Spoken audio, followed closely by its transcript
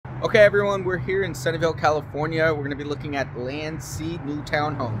Okay everyone, we're here in Sunnyvale, California. We're going to be looking at Landsea new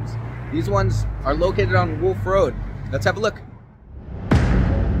townhomes. These ones are located on Wolf Road. Let's have a look. Okay,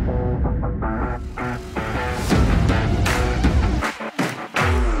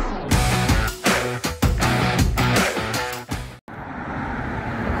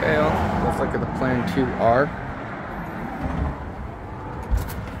 well, let's look at the plan 2R.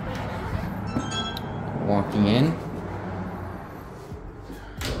 Walking in.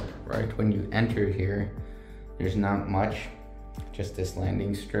 Right when you enter here, there's not much, just this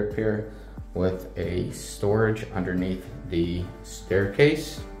landing strip here with a storage underneath the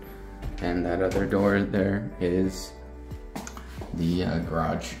staircase, and that other door there is the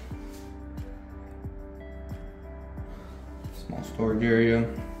garage. Small storage area.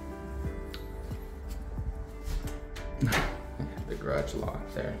 The garage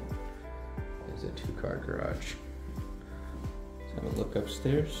locked there. There's a 2-car garage. Let's have a look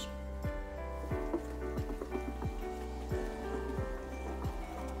upstairs.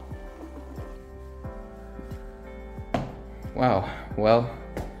 Wow, well,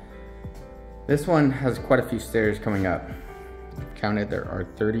 this one has quite a few stairs coming up. I've counted, there are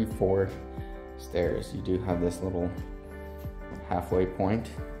 34 stairs. You do have this little halfway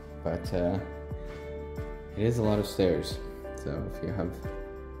point, but it is a lot of stairs. So if you have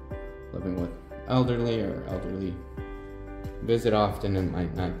living with elderly or elderly visit often, it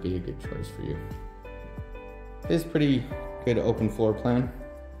might not be a good choice for you. It is pretty good open floor plan.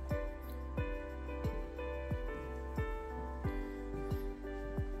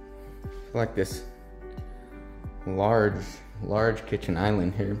 I like this large kitchen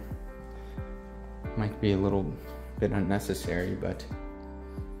island here. Might be a little bit unnecessary, but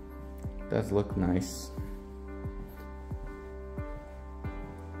it does look nice.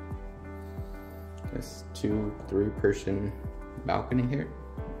 This 2-3 person balcony here.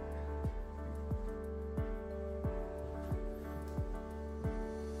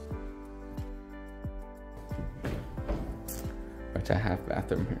 It's a half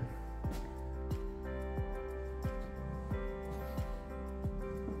bathroom here.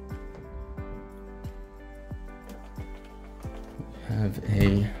 Have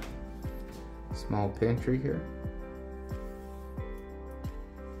a small pantry here.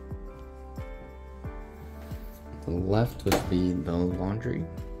 The left would be the laundry.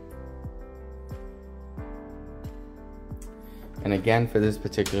 And again, for this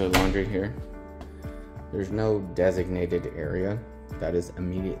particular laundry here, there's no designated area that is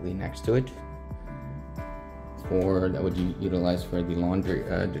immediately next to it or that would you utilize for the laundry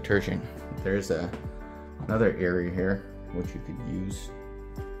detergent. There's another area here which you could use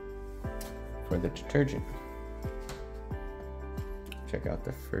for the detergent. Check out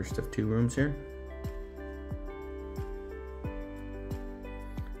the first of 2 rooms here.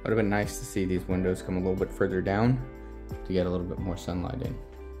 Would have been nice to see these windows come a little bit further down to get a little bit more sunlight in.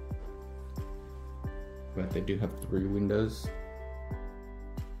 But they do have 3 windows.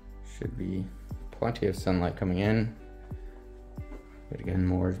 Should be plenty of sunlight coming in. But again,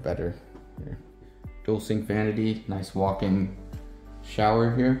 more is better here. Dual sink vanity, nice walk-in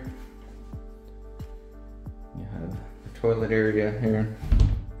shower here. You have the toilet area here.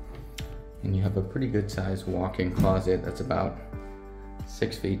 And you have a pretty good sized walk-in closet that's about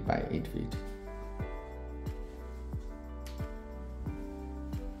 6 feet by 8 feet.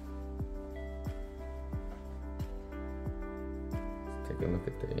 Let's take a look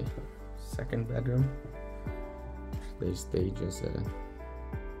at the second bedroom. They stage as a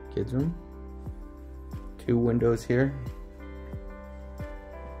kids room. 2 windows here.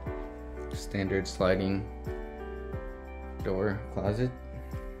 Standard sliding door closet.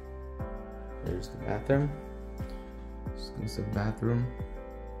 There's the bathroom. Exclusive bathroom.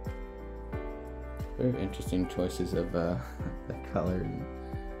 Very interesting choices of the color and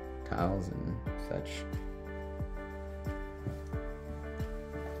tiles and such.